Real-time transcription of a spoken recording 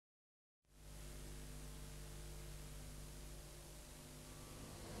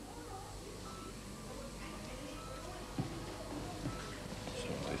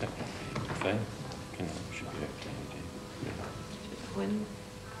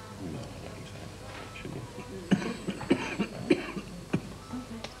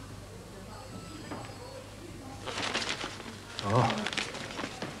Oh.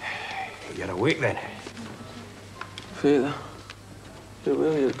 You're awake then? Father, you're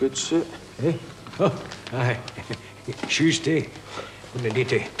wearing a good suit. Eh? Oh, aye. Shoes too. Wouldn't need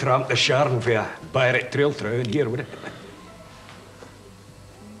to tramp the Sharn for a Barrett trail through in here, would it?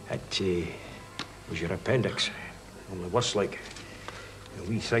 That was your appendix. Only worse like. A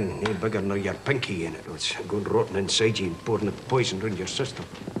wee thing, no bigger than your pinky, and it was going rotten inside you and pouring the poison round your system.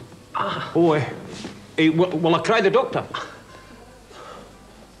 Oh, will I cry the doctor?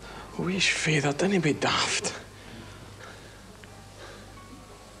 Wheesh, Father, didn't be daft.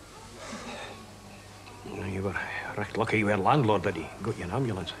 You were recht lucky you were landlord that he got you an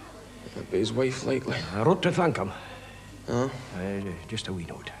ambulance. That'd be his wife, likely. I wrote to thank him. Oh? Just a wee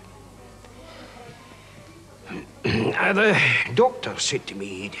note. The doctor said to me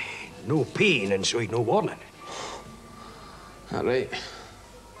he'd no pain and so he'd no warning. That right?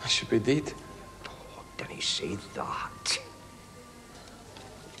 I should be dead. Oh, didn't he say that?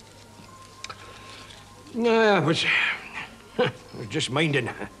 I was just minding.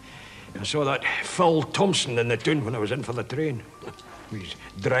 I saw that Phil Thompson in the town when I was in for the train. He's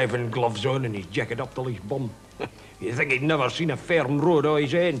driving gloves on and he's jacket up till his bum. You think he'd never seen a firm road on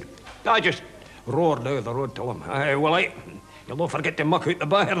his end. I just roared out the road to him. You'll not forget to muck out the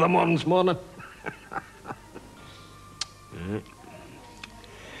bar the morning.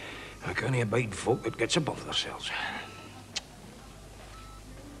 I can't abide folk that gets above themselves.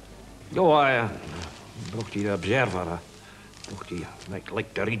 Oh, I brought you the Observer. I brought you might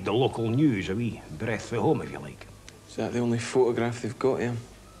like to read the local news, a wee breath for home, if you like. Is that the only photograph they've got of him?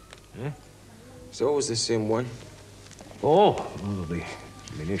 Eh? It's always the same one. Oh, well, there'll be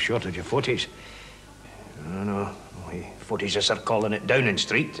no shortage of photos. No, photos as they're calling it Downing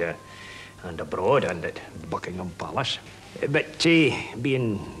Street, and abroad, and at Buckingham Palace. But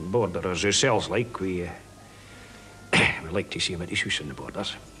being borderers ourselves, like, we like to see him at issues in the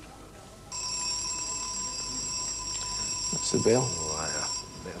borders. That's the bell. Oh,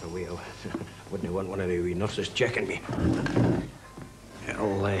 better away. Wouldn't want one of the wee nurses checking me.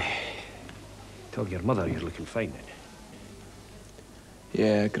 I'll tell your mother you're looking fine then.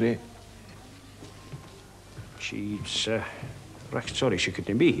 Yeah, great. She's recht sorry she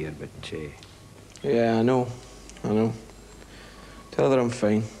couldn't be here, but... Yeah, I know. Tell her I'm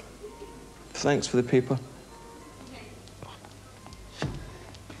fine. Thanks for the paper.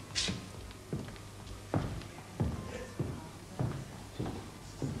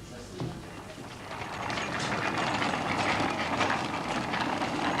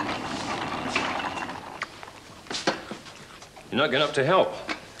 You're not going up to help?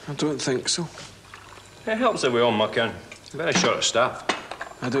 I don't think so. It helps that we all muck in. Very short of staff.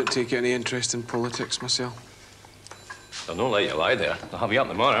 I don't take any interest in politics myself. They'll not let you lie there. They'll have you up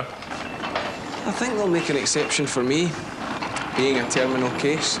tomorrow. I think they'll make an exception for me, being a terminal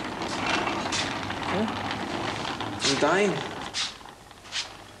case. Yeah. I'm dying.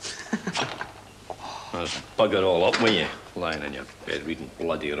 There's bugger all up with you, lying in your bed reading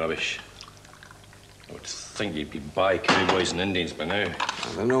bloody rubbish. I would think you'd be by cowboys and Indians by now.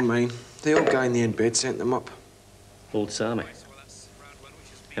 They're not mine. The old guy in the end bed sent them up. Old Sammy.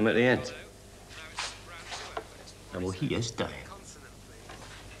 Him at the end. And well, he is dying.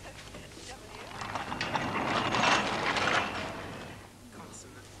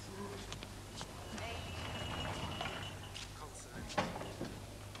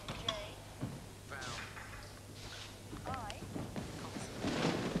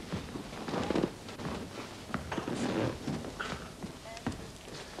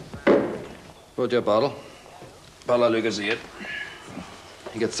 Put your bottle. Bottle of Lucozade.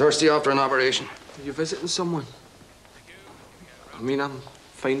 You get thirsty after an operation? Are you visiting someone? I mean, I'm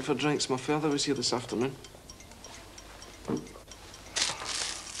fine for drinks. My father was here this afternoon.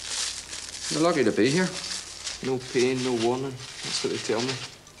 You're lucky to be here. No pain, no warning. That's what they tell me.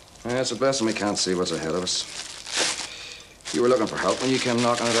 Yeah, it's a blessing we can't see what's ahead of us. You were looking for help when you came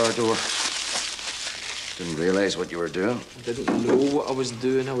knocking at our door. Didn't realize what you were doing. I didn't know what I was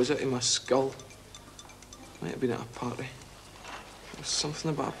doing. I was out of my skull. Might have been at a party. There was something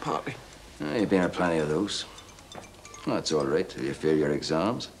about a party. Yeah, you've been at plenty of those. Well, that's all right till you fail your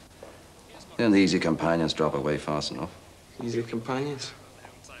exams. Then the easy companions drop away fast enough. Easy companions?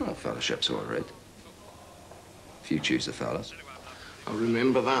 Well, fellowship's all right. If you choose the fellas. I'll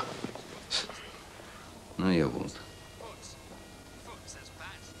remember that. No, you won't.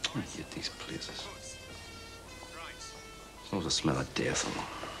 I hate these places. There's the smell of death in them.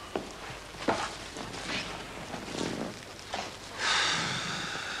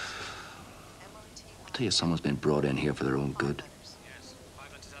 tell you, someone's been brought in here for their own good.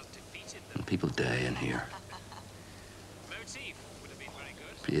 And people die in here.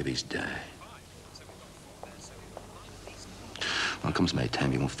 Babies die. When it comes my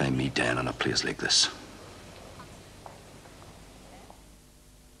time, you won't find me dying on a place like this.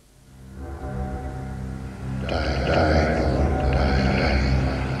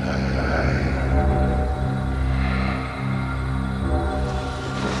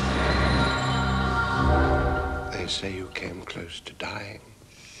 They say you came close to dying.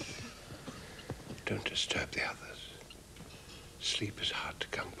 Don't disturb the others. Sleep is hard to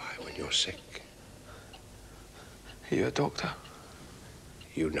come by when you're sick. Are you a doctor?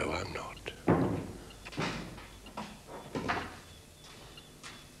 You know I'm not.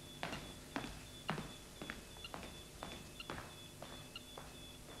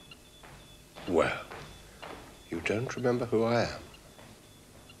 Well, you don't remember who I am?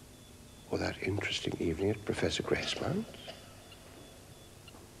 Or that interesting evening at Professor Gracemount's?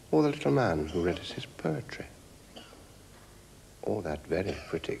 Or the little man who read us his poetry? Or that very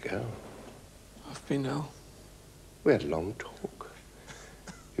pretty girl? I've been ill. We had a long talk.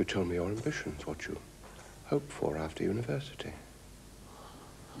 You told me your ambitions, what you hoped for after university.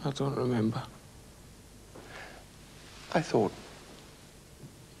 I don't remember. I thought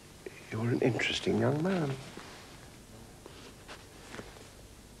you were an interesting young man.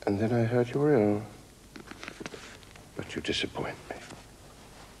 And then I heard you were ill. But you disappoint me.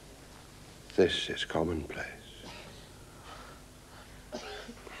 This is commonplace. I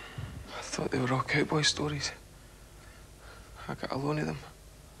thought they were all cowboy stories. I got a loan of them.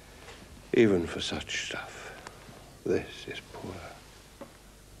 Even for such stuff, this is poor.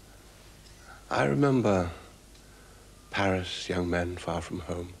 I remember Paris, young men far from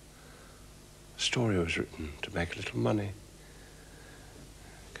home. A story was written to make a little money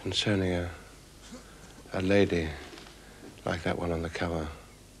concerning a lady like that one on the cover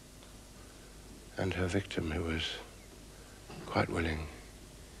and her victim who was quite willing,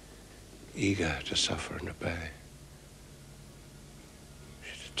 eager to suffer and obey.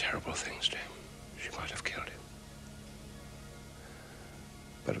 She did terrible things to him. She might have killed him.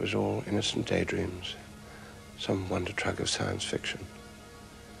 But it was all innocent daydreams, some wonder drug of science fiction.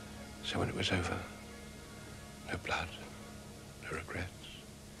 So when it was over, no blood, no regrets.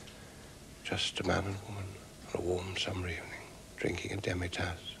 Just a man and woman on a warm summer evening, drinking a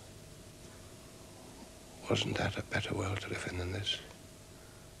demi-tasse. Wasn't that a better world to live in than this?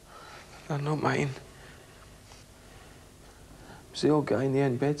 They're not mine. It was the old guy in the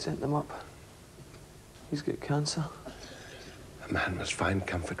end bed sent them up. He's got cancer. A man must find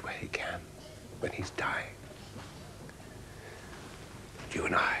comfort where he can, when he's dying. But you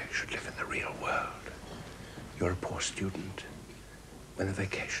and I should live in the real world. You're a poor student. When the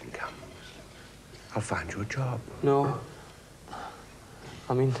vacation comes, I'll find you a job. No.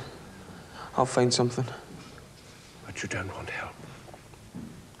 I mean, I'll find something. But you don't want help.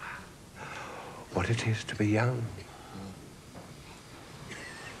 What it is to be young.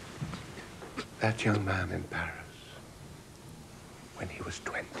 That young man in Paris, when he was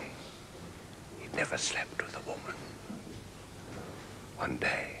 20, he'd never slept with a woman. One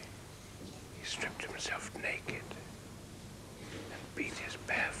day, he stripped himself naked and beat his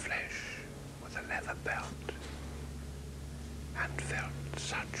bare flesh with a leather belt and felt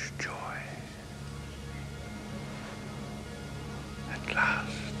such joy. At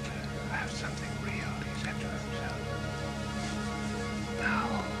last, I have something real, he said to himself. Now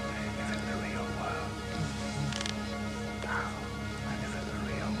I live in the real world. Now I live in the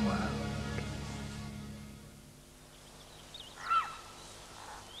real world.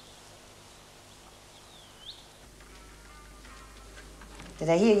 Did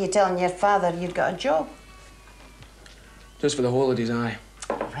I hear you telling your father you'd got a job? Just for the holidays, aye.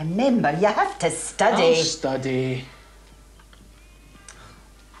 Remember, you have to study. I'll study.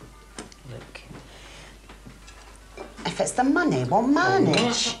 Look, if it's the money, we'll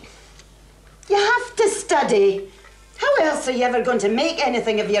manage. You have to study. How else are you ever going to make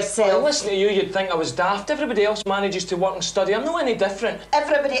anything of yourself? Well, listen to you, you'd think I was daft. Everybody else manages to work and study. I'm not any different.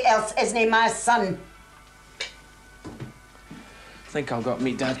 Everybody else isn't my son. I think I've got to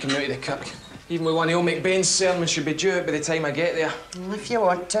meet Dad coming out of the kirk. Even with one of old McBain's sermons should be due out by the time I get there. Well, if you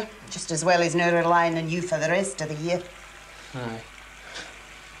want to. Just as well as now relying on you for the rest of the year. Aye.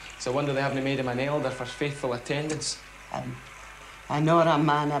 It's a wonder they haven't made him an elder for faithful attendance. I know a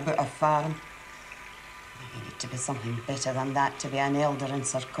man about a farm. You need to be something better than that to be an elder in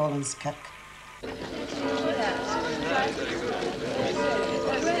Sir Colin's kirk. Sir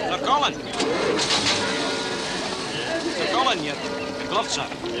Colin! Sir Colin, your glove, sir.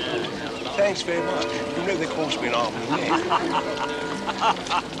 Thanks very much. You know they cost me an arm and a leg.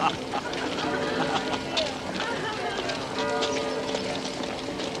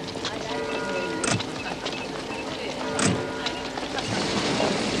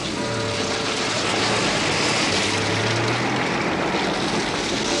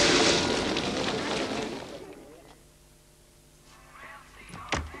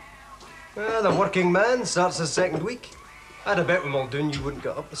 The working man starts his second week. I had a bet with Muldoon you wouldn't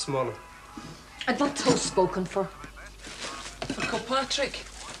get up this morning. I'd that toast spoken for. For Kilpatrick?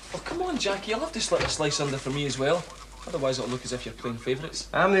 Oh, come on, Jackie. You'll have to slip a slice under for me as well. Otherwise, it'll look as if you're playing favourites.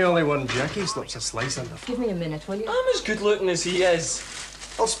 I'm the only one Jackie slips a slice under. Give me a minute, will you? I'm as good looking as he is.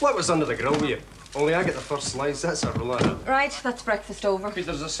 I'll split what's under the grill with you. Only I get the first slice, that's a rule, isn't it? Right, that's breakfast over.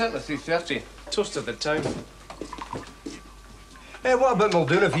 Peter's a cent of 3.30. Toast of the town. Hey, what about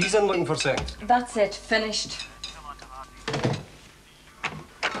Muldoon if he's in looking for seconds? That's it, finished.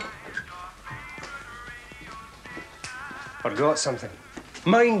 Forgot something.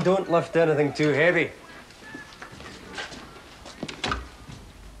 Mind don't lift anything too heavy.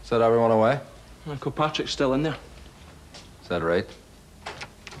 Is that everyone away? Kilpatrick's still in there. Is that right?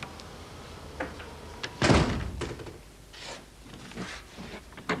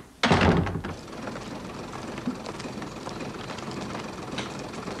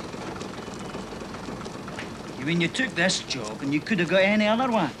 You mean you took this job and you could have got any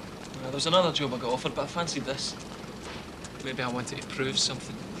other one? There was another job I got offered, but I fancied this. Maybe I wanted to prove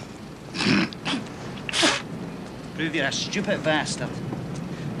something. Prove you're a stupid bastard.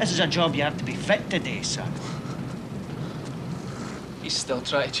 This is a job you have to be fit to do, son. He's still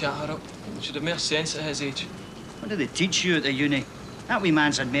trying to chat her up. Should have more sense at his age. What did they teach you at the uni? That wee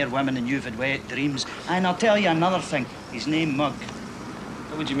man's had more women than you've had wet dreams. And I'll tell you another thing. His name Mug.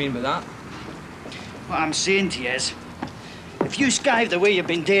 What would you mean by that? What I'm saying to you is, if you skive the way you've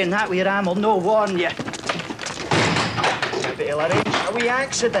been doing that with Ram, I'll no warn you. But he'll arrange a wee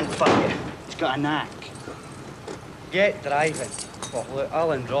accident for you. He's got a knack. Get driving. Oh, look,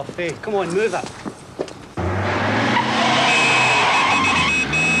 Alan Rothie. Come on, move it.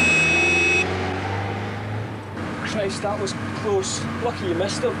 Christ, that was close. Lucky you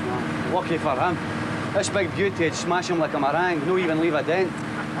missed him. Oh, lucky for him. This big beauty would smash him like a meringue, no even leave a dent.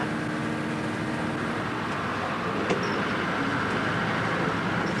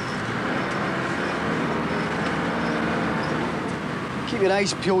 Keep your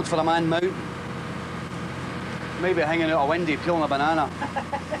eyes peeled for a man mount. Maybe hanging out a window peeling a banana.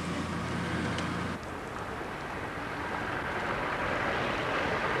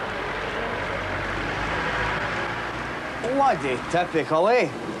 Bloody typical, eh?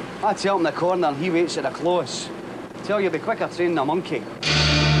 I tell him in the corner and he waits at the close. Tell you, be quicker training a monkey.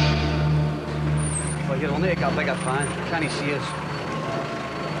 Well, you'll need to get a bigger fan. Can he see us?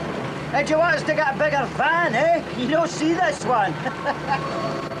 Hey, do you want us to get a bigger van, eh? You don't see this one. I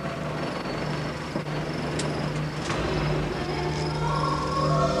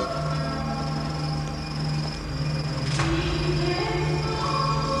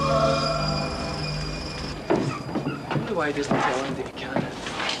wonder why he doesn't tell him that he can.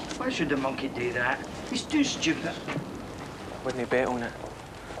 Why should the monkey do that? He's too stupid. Wouldn't he bet on it?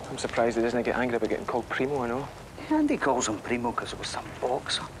 I'm surprised he doesn't get angry about getting called Primo, I know. And he calls him Primo because it was some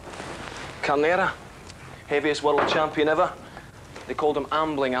boxer. Carnera, heaviest world champion ever. They called him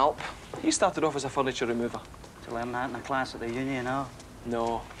Ambling Alp. He started off as a furniture remover. Did you learn that in a class at the uni, you know?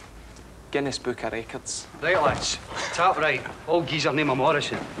 No. Guinness Book of Records. Right, lads. Tap right. Old geezer named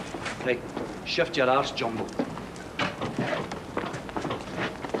Morrison. Right. Shift your arse, Jumbo.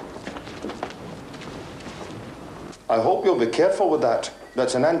 I hope you'll be careful with that.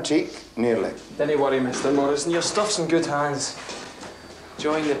 That's an antique, nearly. Don't worry, Mr. Morrison. Your stuff's in good hands.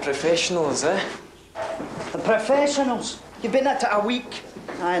 Join the professionals, eh? The professionals? You've been at it a week.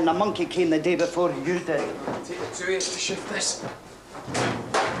 Aye, and the monkey came the day before you did. Take the 2 8 to shift this.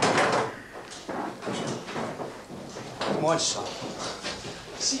 Come on, son.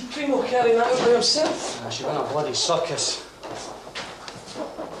 See Primo carrying that out by himself. She won a bloody circus.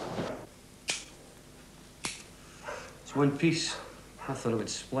 It's one piece. I thought it would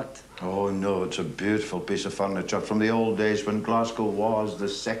split. Oh, no, it's a beautiful piece of furniture from the old days when Glasgow was the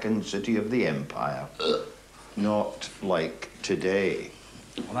second city of the empire. Not like today.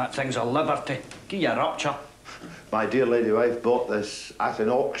 Well, that thing's a liberty. Give you a rupture. My dear lady wife bought this at an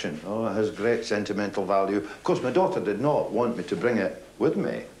auction. Oh, it has great sentimental value. Of course, my daughter did not want me to bring it with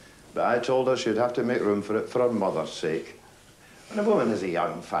me, but I told her she'd have to make room for it for her mother's sake. When a woman has a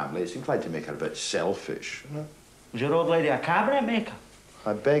young family, it's inclined to make her a bit selfish, you know? Was your old lady a cabinet maker?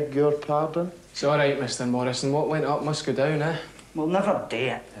 I beg your pardon? It's all right, Mr. Morrison. What went up must go down, eh? We'll never do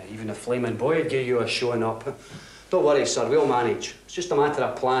it. Even the flaming boy would give you a showing up. Don't worry, sir, we'll manage. It's just a matter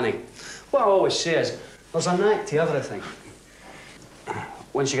of planning. What I always say is, there's a knack to everything.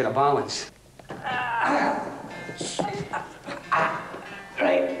 Once you get a balance.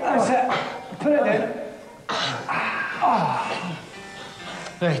 Right, that's it. Put it down.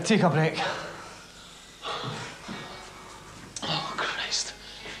 Right, take a break. Oh, Christ.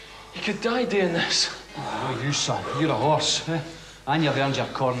 You could die doing this. Oh, you, son. You're a horse. Eh? And you've earned your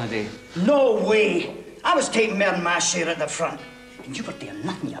corn a day. No way! I was taking more than my share at the front. And you were doing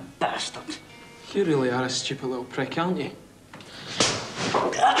nothing, you bastard. You really are a stupid little prick, aren't you?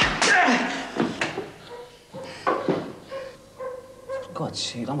 For God's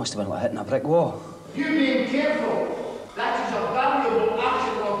sake, I must have been like hitting a brick wall. You being careful. That is a valuable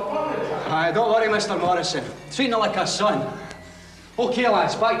article of furniture. Aye, don't worry, Mr. Morrison. Treating her like a son. OK,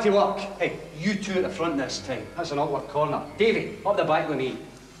 lads, back to work. Hey, you two at the front this time. That's an awkward corner. Davy, up the back with me.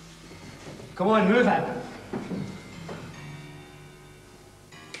 Come on, move it.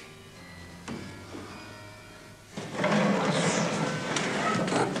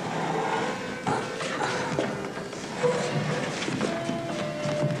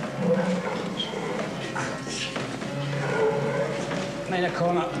 Mind the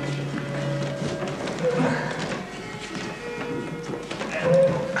corner.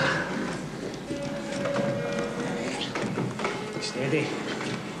 Steady.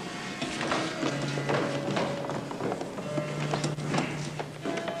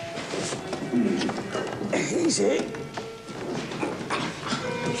 Easy.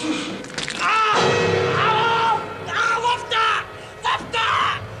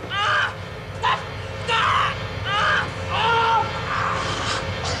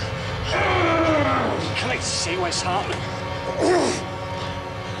 See what's happening.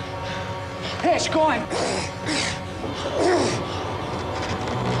 Hey, it's going.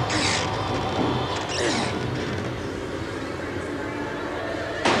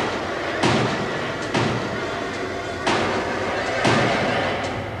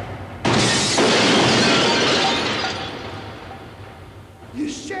 You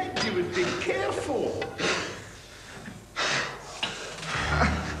said you would be careful.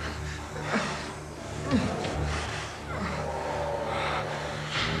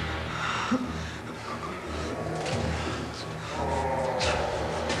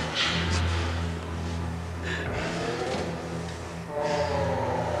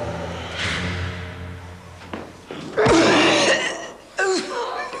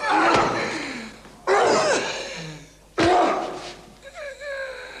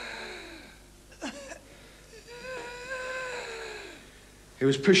 He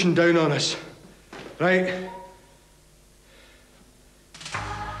was pushing down on us, right?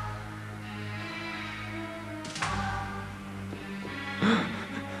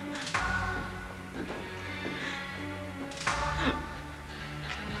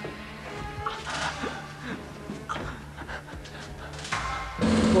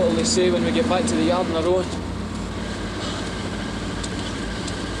 What'll they say when we get back to the yard on our own?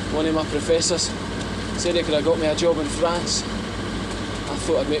 One of my professors said he could have got me a job in France. I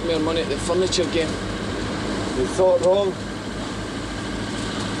thought I'd make more money at the furniture game. You thought wrong.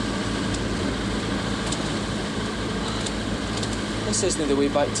 This isn't the way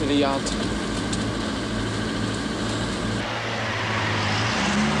back to the yard.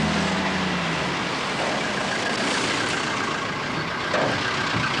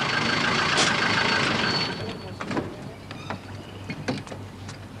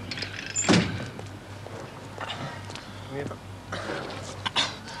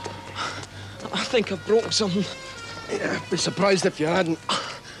 I think I've broke something. Yeah, I'd be surprised if you hadn't.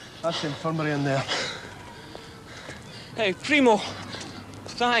 That's the infirmary in there. Hey, Primo.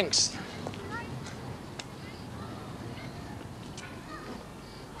 Thanks.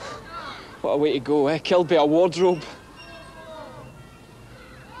 What a way to go, eh? Killed by a wardrobe.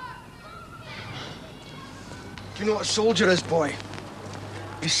 Do you know what a soldier is, boy?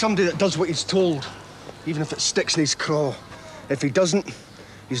 He's somebody that does what he's told, even if it sticks in his craw. If he doesn't,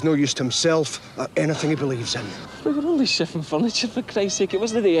 he's no use to himself or anything he believes in. We were only shifting furniture, for Christ's sake. It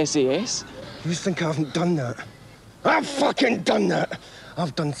wasn't the SAS. You think I haven't done that? I've fucking done that!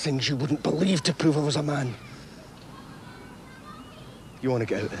 I've done things you wouldn't believe to prove I was a man. You want to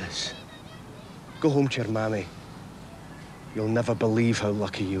get out of this? Go home to your mammy. You'll never believe how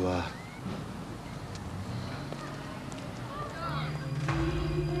lucky you are.